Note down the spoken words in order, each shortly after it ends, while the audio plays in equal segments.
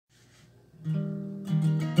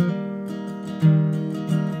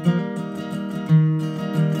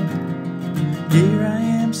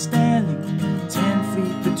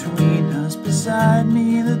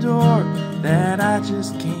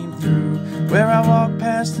just came through, where I walked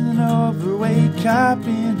past an overweight cop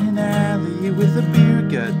in an alley with a beer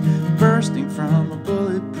gut bursting from a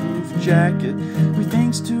bulletproof jacket, who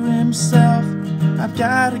thinks to himself, I've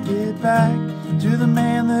gotta get back to the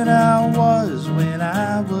man that I was when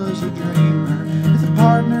I was a dreamer, with a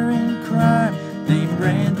partner in crime named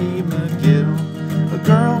Randy McGill, a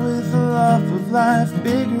girl with a love of life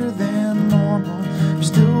bigger than normal, who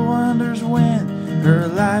still wonders when her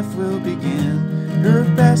life will begin. Her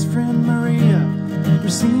best friend Maria, who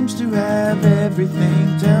seems to have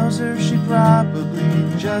everything, tells her she probably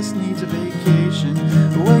just needs a vacation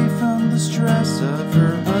away from the stress of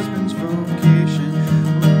her husband's vocation.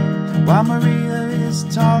 While Maria is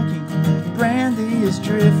talking, Brandy is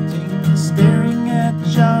drifting, staring at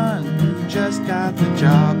John, who just got the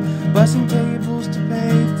job bussing tables to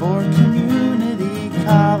pay for community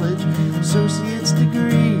college, associate's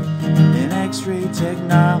degree in X-ray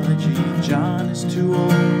technology. John is too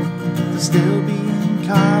old to still be in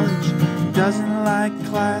college, doesn't like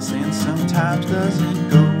class and sometimes doesn't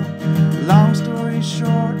go. Long story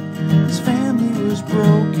short, his family was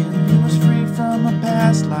broken. He was free from a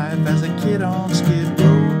past life as a kid on Skid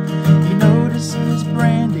Row. He notices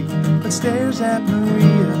Brandy but stares at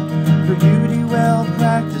Maria, her beauty well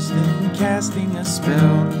practiced in casting a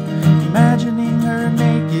spell. Imagining her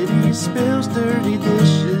naked, he spills dirty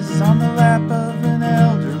dishes on the lap of an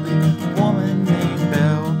elderly woman named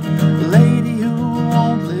Belle, a lady who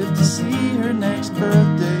won't live to see her next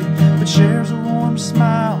birthday, but shares a warm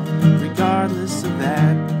smile regardless of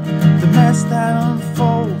that. The mess that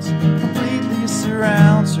unfolds completely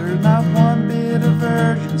surrounds her, not one bit of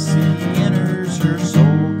urgency enters her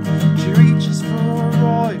soul. She reaches for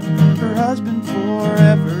Roy, her husband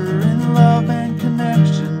forever, in love and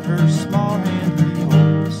connection her small hand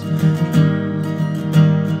beholds.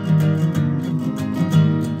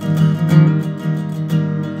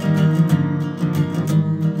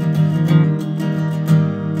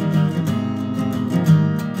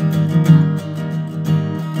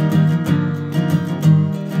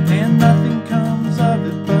 And nothing comes of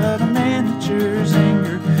it but a manager's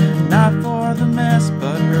anger, not for the mess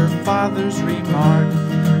but her father's remark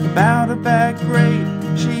about a back grade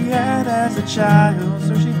she had as a child,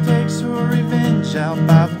 so she takes her revenge out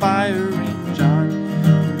by firing John,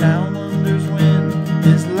 who now wonders when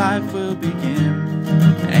his life will begin.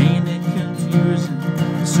 Ain't it confusing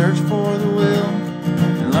to search for the will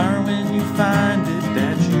and learn when you find it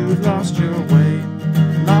that you've lost your way?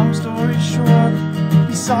 Long story short,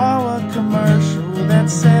 he saw a commercial that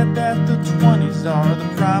said that the 20s are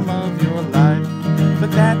the prime of your life,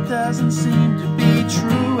 but that doesn't seem to be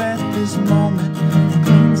true at this moment. He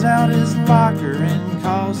cleans out his locker and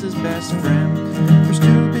calls his best friend, who's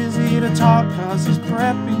too busy to talk cause he's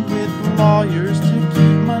prepping with lawyers to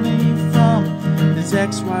keep money from his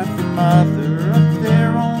ex-wife and mother of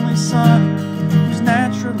their only son, who's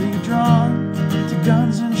naturally drawn to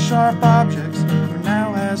guns and sharp objects, who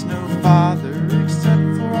now has no father except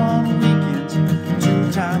for on weekends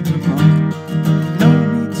 2 times a month. No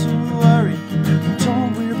need to worry, we're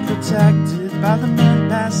told we're protected by the men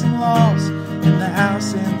passing laws in the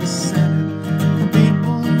House and the Senate, from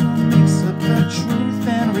people who mix up the truth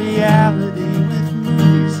and reality with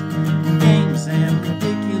movies and games and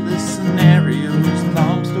ridiculous scenarios.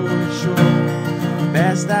 Long story short,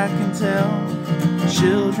 best I can tell,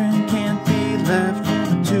 children can't be left